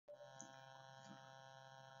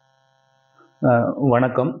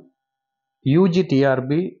வணக்கம்.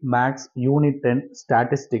 UGTRB maths unit 10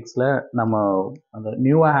 ஸ்டாட்டிஸ்டிக்ஸில் நம்ம அந்த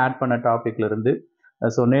நியூவாக ஆட் பண்ண டாப்பிக்ல இருந்து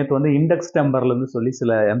ஸோ நேற்று வந்து இண்டெக்ஸ் நம்பர்லேருந்து சொல்லி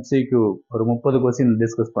சில எம்சிக்யூ ஒரு 30 கொஸ்டின்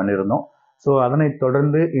டிஸ்கஸ் பண்ணியிருந்தோம். ஸோ அதனை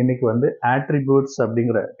தொடர்ந்து இன்னைக்கு வந்து ஆட்ரிபியூட்ஸ்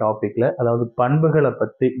அப்படிங்கிற டாப்பிக்கில், அதாவது பண்புகளை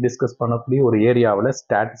பற்றி டிஸ்கஸ் பண்ணக்கூடிய ஒரு ஏரியாவில்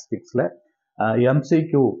ஸ்டாட்டிஸ்டிக்ஸில்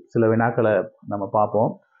எம்சிக்யூ சில வினாக்களை நம்ம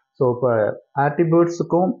பார்ப்போம். ஸோ இப்போ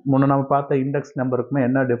ஆட்ரிபியூட்ஸுக்கும் முன்ன நம்ம பார்த்த இண்டெக்ஸ் நம்பருக்குமே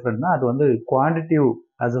என்ன டிஃப்ரெண்ட்னா, அது வந்து குவான்டிட்டிவ்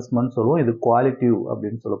அசஸ்மெண்ட் சொல்லுவோம், இது குவாலிட்டிவ்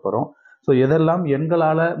அப்படின்னு சொல்ல போகிறோம். ஸோ எதெல்லாம்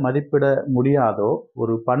எண்களால் மதிப்பிட முடியாதோ,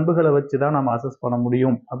 ஒரு பண்புகளை வச்சு தான் நம்ம அசஸ் பண்ண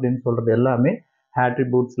முடியும் அப்படின்னு சொல்கிறது எல்லாமே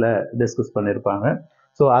ஆட்ரிபியூட்ஸில் டிஸ்கஸ் பண்ணியிருப்பாங்க.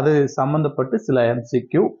 ஸோ அது சம்மந்தப்பட்டு சில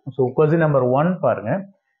எம்சிக்யூ. ஸோ கொஸ்டின் நம்பர் 1 பாருங்க.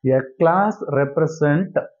 எ class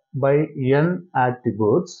represent by n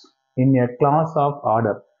attributes in a class of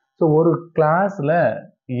order. So ஒரு கிளாஸில்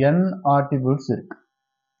n attributes இருக்கு.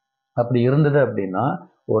 அப்படி இருந்தது அப்படின்னா,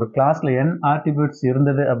 ஒரு கிளாஸ்ல n attributes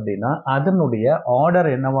இருந்தது அப்படின்னா அதனுடைய ஆர்டர்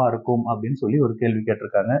என்னவா இருக்கும் அப்படின்னு சொல்லி ஒரு கேள்வி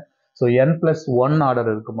கேட்டிருக்காங்க. ஸோ n+1 ஆர்டர்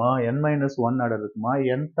இருக்குமா, n-1 ஆர்டர் இருக்குமா,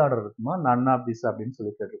 nth ஆர்டர் இருக்குமா, none of this அப்படின்னு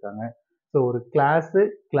சொல்லி கேட்டிருக்காங்க. ஸோ ஒரு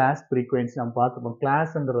கிளாஸ் ஃப்ரீக்வன்சி நம்ம பார்த்துப்போம்.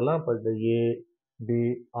 கிளாஸ்ங்கிறதெல்லாம் இப்போ இந்த ஏ, பி,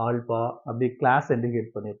 ஆல்பா அப்படி கிளாஸ்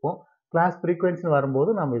இண்டிகேட் பண்ணியிருப்போம். கிளாஸ் ஃப்ரீக்வன்சின்னு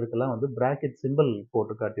வரும்போது நம்ம இதுக்கெல்லாம் வந்து பிராக்கெட் சிம்பிள்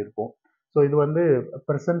போட்டு காட்டியிருப்போம். ஸோ இது வந்து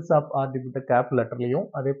ப்ரெசன்ஸ் ஆஃப் ஆட்ரிபியூட்டை கேப் லெட்டர்லையும்,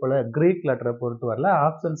 அதே போல் க்ரீக் லெட்டரை பொறுத்து வரல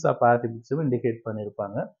ஆப்ஷன்ஸ் ஆஃப் ஆட்ரிபியூட்ஸும் இண்டிகேட்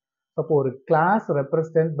பண்ணியிருப்பாங்க. அப்போ ஒரு class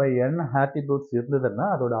represent by n attributes இருந்ததுன்னா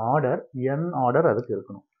அதோட ஆர்டர் n ஆர்டர் அதுக்கு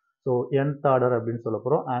இருக்கணும். ஸோ nth ஆர்டர் அப்படின்னு சொல்ல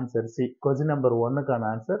போகிறோம். Answer C. Question number 1க்கான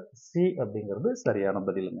answer C அப்படிங்கிறது சரியான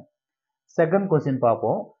பதிலுங்க. செகண்ட் கொஸ்டின்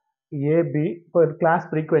பார்ப்போம். ஏபி, இப்போ கிளாஸ்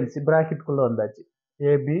ஃப்ரீக்வன்சி பிராக்கெட்டுக்குள்ளே வந்தாச்சு.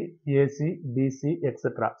 AB, AC, PC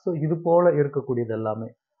etcetera. So இது போல் இருக்கக்கூடியது எல்லாமே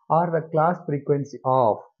R the class frequency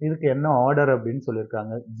of, இதுக்கு என்ன ஆர்டர் அப்படின்னு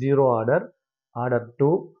சொல்லியிருக்காங்க. 0 order, order 2,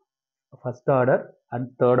 first order and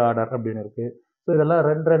third order அப்படின்னு இருக்கு. ஸோ இதெல்லாம்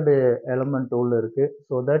ரெண்டு எலமெண்ட் உள்ள இருக்கு.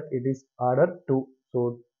 So that it is order 2. So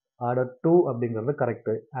order 2 அப்படிங்கிறது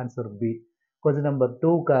correct. Answer B. Question number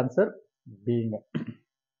 2க்கு ஆன்சர் பிங்க.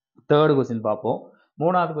 தேர்ட் கொஸ்டின் பார்ப்போம்.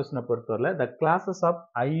 மூணாவது கொஸ்டினை பொறுத்தவரை த classes of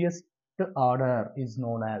highest order is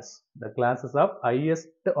known as, the classes of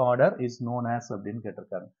highest order is known as அப்படின்னு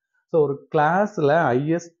கேட்டிருக்காங்க. ஸோ ஒரு கிளாஸில்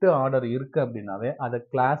ஹையஸ்ட் ஆர்டர் இருக்கு அப்படின்னாவே அதை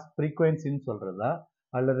கிளாஸ் ஃப்ரீக்வன்சின்னு சொல்றதா,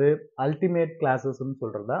 அல்லது அல்டிமேட் கிளாஸஸ்ன்னு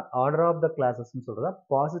சொல்றதா, ஆர்டர் ஆஃப் த கிளாஸஸ்ன்னு சொல்றதா,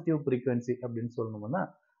 பாசிட்டிவ் ஃப்ரீக்வன்சி அப்படின்னு சொல்லணும்னா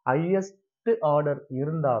ஹையஸ்ட் ஆர்டர்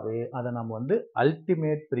இருந்தாவே அதை நம்ம வந்து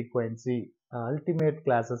அல்டிமேட் ஃப்ரீக்வன்சி, அல்டிமேட்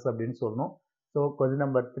கிளாஸஸ் அப்படின்னு சொல்லணும். ஸோ கொஸ்டின்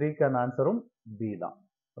நம்பர் 3க்கான ஆன்சரும் பி தான்.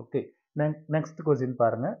 ஓகே, நெக்ஸ்ட் கொஸ்டின்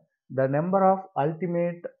பாருங்க. The number of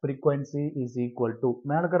ultimate frequency is equal to,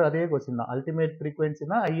 மேல இருக்கிற அதே கொஸ்டின் தான். அல்டிமேட்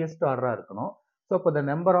ஃப்ரீக்வன்சினா ஹையஸ்ட் ஆர்டரா இருக்கணும். ஸோ இப்போ the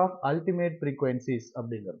number of ultimate frequencies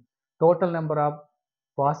அப்படிங்கிறது total number of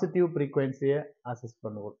positive ஃப்ரீக்வன்சியை assess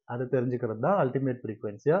பண்ணுவோம். அது தெரிஞ்சுக்கிறது தான் அல்டிமேட்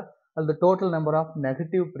ஃப்ரீக்வன்சியா, அல்லது total number of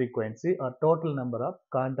negative frequency R total number of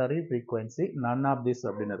contrary frequency, none of this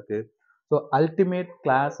அப்படின்னு இருக்கு. ஸோ அல்டிமேட்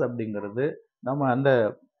கிளாஸ் அப்படிங்கிறது நம்ம அந்த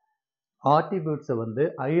ஆட்ரிபியூட்ஸை வந்து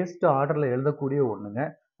ஹையஸ்ட் ஆர்டரில் எழுதக்கூடிய ஒன்றுங்க.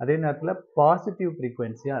 அதே நேரத்தில் பாசிட்டிவ்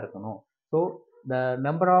ஃப்ரீக்வன்சியாக இருக்கணும். So the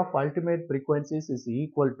number of ultimate frequencies is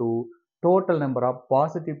equal to total number of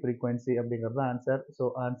positive frequency அப்படிங்கிறது answer. So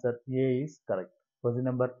answer A is correct. Question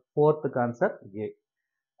number 4க்கு answer A.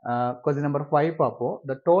 Question number 5 பார்ப்போம்.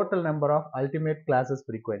 The total number of ultimate classes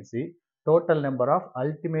frequency, total number of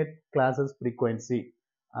ultimate classes frequency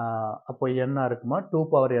அப்போ என்ன இருக்குமா,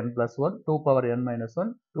 2n+1, 2n-1,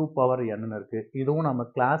 2n இருக்கு. இதுவும்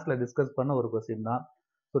நம்ம கிளாஸ்ல discuss பண்ண ஒரு கொஸ்டின் தான்.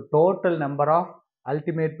 So total number of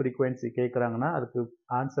ultimate frequency கேட்குறாங்கன்னா அதுக்கு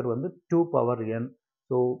ஆன்சர் வந்து 2n.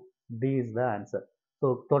 So D is the answer. So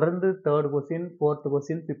தொடர்ந்து third question, fourth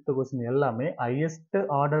question, fifth question எல்லாமே ஹையஸ்ட்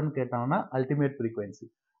ஆர்டர்னு கேட்டாங்கன்னா அல்டிமேட் ஃப்ரீக்வன்சி.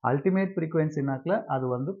 அல்டிமேட் ஃப்ரீக்வன்சினாக்கில் அது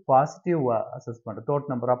வந்து பாசிட்டிவ் அசஸ் பண்ணுறது,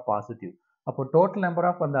 டோட்டல் நம்பர் ஆஃப் பாசிட்டிவ். அப்போ டோட்டல் நம்பர்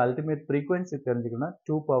ஆஃப் அந்த அல்டிமேட் ஃப்ரீக்வன்சி தெரிஞ்சுக்கணும்னா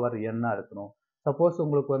 2n இருக்கணும். சப்போஸ்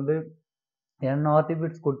உங்களுக்கு வந்து n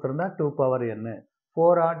ஆட்ரிபியூட்ஸ் கொடுத்துருந்தா 2n,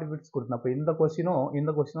 4 ஆட்ரிபியூட்ஸ் கொடுத்தா, அப்போ இந்த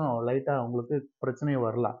கொஸ்டினும் லைட்டாக உங்களுக்கு பிரச்சனை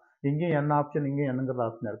வரலாம். இங்கேயும் n ஆப்ஷன், இங்கேயும் nங்கிற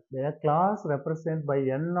ஆப்ஷன் இருக்கு. Class represent by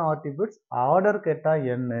n attributes, order கேட்டால்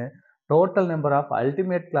n, total number of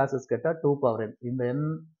ultimate classes கேட்டால் 2n. இந்த n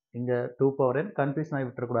இங்கே 2n கன்ஃபியூஷன் ஆகி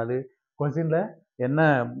விட்டுறக்கூடாது. கொஸ்டின்ல என்ன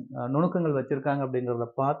நுணுக்கங்கள் வச்சிருக்காங்க அப்படிங்கிறத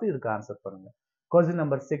பார்த்து இதுக்கு ஆன்சர் பண்ணுங்க. கொஸ்டின்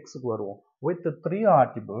நம்பர் 6க்கு வருவோம். With 3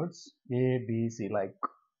 attributes A, B, C like,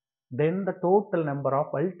 then the total number of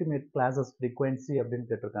ultimate classes frequency அப்படின்னு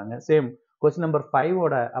கேட்டிருக்காங்க. சேம் கொஸ்டின் நம்பர்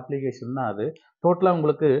 5ஓட அப்ளிகேஷன் தான் அது. டோட்டலாக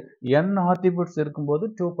உங்களுக்கு n ஆட்ரிபியூட்ஸ் இருக்கும்போது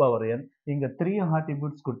 2n, இங்கே 3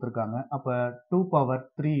 ஆட்ரிபியூட்ஸ் கொடுத்துருக்காங்க. அப்போ 2 பவர்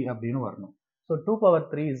 3 அப்படின்னு வரணும். So So 2 power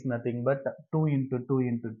 3 is nothing but 2 into 2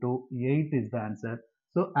 into 2, 8 is the answer.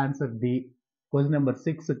 So answer D. Question number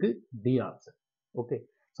 6க்கு D option. Okay.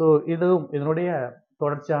 So இதுவும் இதனுடைய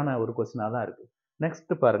தொடர்ச்சியான ஒரு கொஸ்டினா தான் இருக்கு.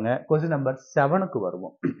 நெக்ஸ்ட் பாருங்க கொஸ்டின் நம்பர் 7க்கு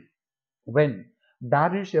வருவோம். When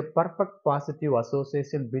there is a perfect positive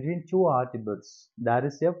association between two attributes, there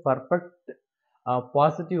is a perfect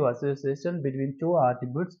positive association between two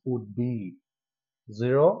attributes would be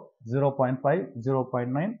 0, 0.5,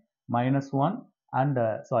 0.9, minus 1 and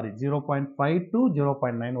 0.5 to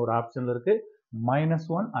 0.9 ஒரு ஆப்ஷன்ல இருக்கு, minus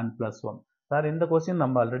 1 and plus 1. சார் இந்த question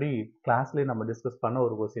நம்ம already கிளாஸ்லேயே நம்ம discuss பண்ண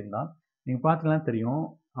ஒரு question தான். நீங்கள் பார்த்தீங்கன்னா தெரியும்,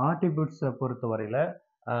 ஆட்ரிபியூட்ஸை பொறுத்த வரையில்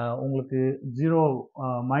உங்களுக்கு 0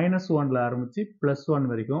 minus 1ல ஆரம்பித்து ப்ளஸ் 1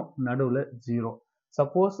 வரைக்கும் நடுவில் 0.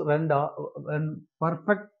 சப்போஸ்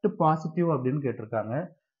பர்ஃபெக்ட் பாசிட்டிவ் அப்படின்னு கேட்டிருக்காங்க.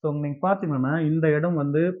 ஸோ நீங்கள் பார்த்தீங்கன்னா இந்த இடம்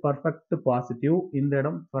வந்து பர்ஃபெக்ட் பாசிட்டிவ், இந்த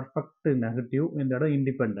இடம் பர்ஃபெக்ட் நெகட்டிவ், இந்த இடம்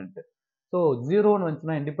இண்டிபெண்ட். ஸோ 0ன்னு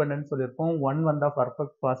வந்துச்சுன்னா இண்டிபெண்ட் சொல்லியிருப்போம், 1 வந்தால்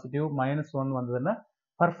பர்ஃபெக்ட் பாசிட்டிவ், மைனஸ் 1 வந்ததுன்னா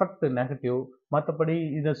பர்ஃபெக்ட் நெகட்டிவ். மற்றபடி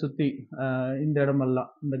இதை சுற்றி இந்த இடமெல்லாம்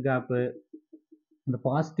இந்த கேப்பு இந்த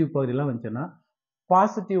பாசிட்டிவ் பகுதியெல்லாம் வந்துச்சுன்னா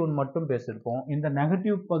பாசிட்டிவ்னு மட்டும் பேசியிருப்போம். இந்த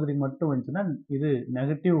நெகட்டிவ் பகுதி மட்டும் வந்துச்சுன்னா இது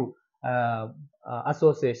நெகட்டிவ்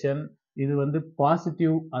அசோசியேஷன், இது வந்து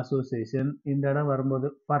பாசிட்டிவ் அசோசியேஷன். இந்த இடம் வரும்போது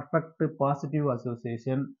perfect positive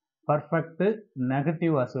association, perfect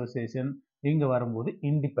negative association. இங்கே வரும்போது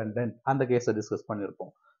இண்டிபெண்ட், அந்த கேஸை டிஸ்கஸ்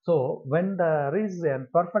பண்ணியிருப்போம். So when there is a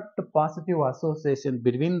perfect positive association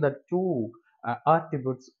between the two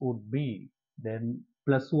attributes would be, then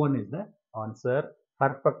plus 1 is the answer.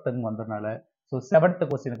 Perfect வந்ததுனால so 7th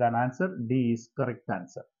கொஸ்டினுக்கான answer D is correct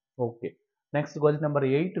answer. Okay, next question number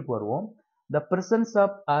 8க்கு வருவோம். The presence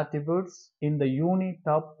of attributes in the unit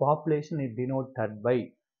of population is denoted by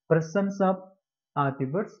presence of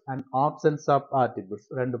attributes and absence of attributes.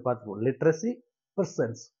 ரெண்டு பார்த்துப்போம், literacy,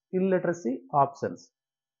 presence, illiteracy, absence.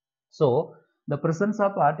 So the presence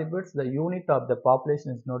of attributes, the unit of the population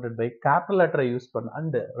is denoted by capital letter use பண்ண.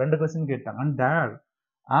 and ரெண்டு question கேட்டாங்க. and there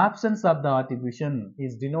absence of the attribution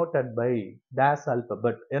is denoted by dash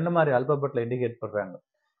alphabet. என்ன மாதிரி அல்பபெட்ல indicate பண்றாங்க,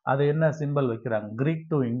 அது என்ன simple வைக்கிறாங்க, Greek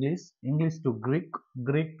to English, English to Greek,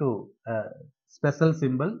 Greek to special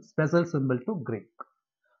simple, special simple to Greek.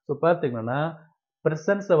 So பார்த்தீங்கன்னா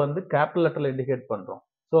ப்ரெசன்ஸை வந்து கேபிட்டல் லெட்டரில் இண்டிகேட் பண்ணுறோம்.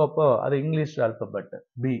 ஸோ அப்போ அது இங்கிலீஷ் ஆல்பபெட்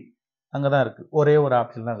பி அங்கே தான் இருக்குது, ஒரே ஒரு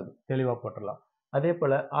ஆப்ஷன் தான் இருக்குது, தெளிவாக போட்டுடலாம். அதே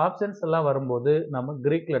போல் ஆப்ஷன்ஸ் எல்லாம் வரும்போது நம்ம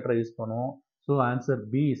கிரீக் லெட்டரை யூஸ் பண்ணுவோம். So answer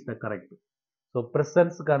B is the correct. So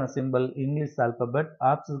ப்ரெசன்ஸுக்கான simple English alphabet,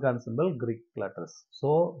 ஆப்ஷன்ஸுக்கான simple Greek letters.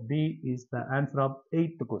 So B is the answer of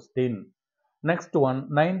 8th question. Next one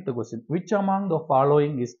 9th question. which among the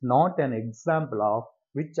following is not an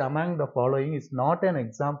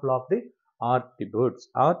example of the attributes?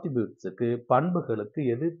 attributesக்கு பண்புகளுக்கு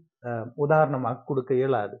எது உதாரணமாக கொடுக்க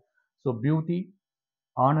இயலாது? So beauty,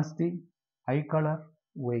 honesty, eye color,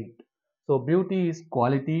 weight. So beauty is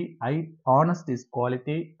quality, honest is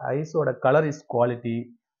quality, eyes oda color is quality,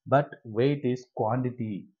 but weight is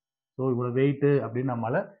quantity. So இவ்வளவு weight அப்படின்னு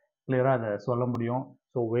நம்மால கிளியரா அதை சொல்ல முடியும்.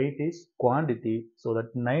 So weight is quantity. So that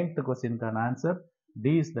 9th கொஸ்டினுக்கான answer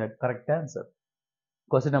D is the correct answer.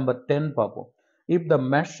 Question number 10 பார்ப்போம். If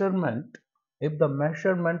the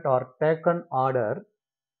measurement are taken order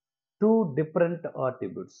two different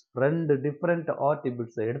attributes, ரெண்டு different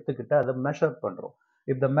attributes எடுத்துக்கிட்டு அதை மெஷர் பண்றோம்.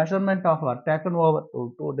 If the measurement of are taken over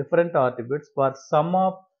two different attributes for some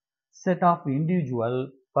set of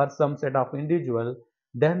individual,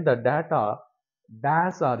 then the data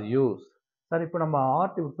dash are used. Sir இப்போ நம்ம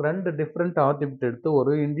attributes ரெண்டு different attribute எடுத்து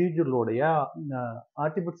ஒரு இண்டிவிஜுவலோடைய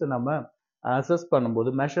ஆட்ரிபியூட்ஸை நம்ம அசஸ் பண்ணும்போது,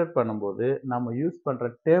 மெஷர் பண்ணும்போது நம்ம யூஸ் பண்ணுற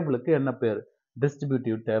டேபிளுக்கு என்ன பேர்?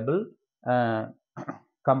 Distributive table,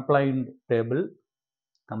 complaint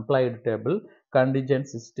table,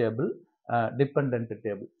 கண்டிஜென்சிஸ் table, dependent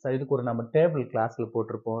table. Sir இதுக்கு ஒரு நம்ம டேபிள் கிளாஸில்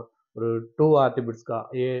போட்டிருப்போம். ஒரு 2 ஆட்ரிபியூட்ஸ்க்கா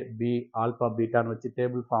A, B, ஆல்பா, பீட்டான்னு வச்சு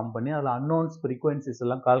டேபிள் ஃபார்ம் பண்ணி அதில் அன்னோன்ஸ் ஃப்ரீக்வன்சிஸ்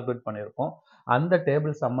எல்லாம் கால்குலேட் பண்ணியிருப்போம். அந்த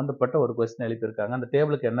டேபிள் சம்மந்தப்பட்ட ஒரு கொஸ்டின் எழுப்பியிருக்காங்க. அந்த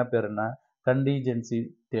டேபிளுக்கு என்ன பேருன்னா கண்டிஜென்சி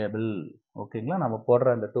டேபிள். ஓகேங்களா, நம்ம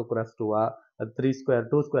போடுற அந்த 2x2 3 square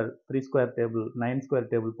 2 square 3 square table, 9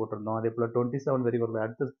 square table போட்டிருந்தோம். அதே போல் 27 வரைக்கும் ஒரு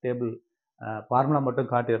அடுத்த டேபிள் ஃபார்முலா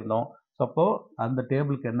மட்டும் காட்டியிருந்தோம். ஸோ அப்போ அந்த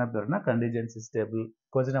டேபிளுக்கு என்ன பேருன்னா கண்டிஜென்சிஸ் table.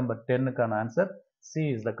 Question number 10க்கான answer C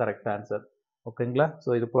is the correct answer. ஓகேங்களா, ஸோ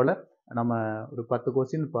இது போல் நம்ம ஒரு 10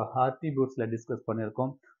 கொஸ்டின் இப்போ ஆட்ரிபியூட்ஸில் டிஸ்கஸ்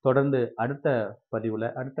பண்ணியிருக்கோம். தொடர்ந்து அடுத்த பதிவில்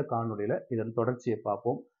அடுத்த காணொலியில் இதன் தொடர்ச்சியை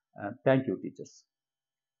பார்ப்போம். Thank you teachers.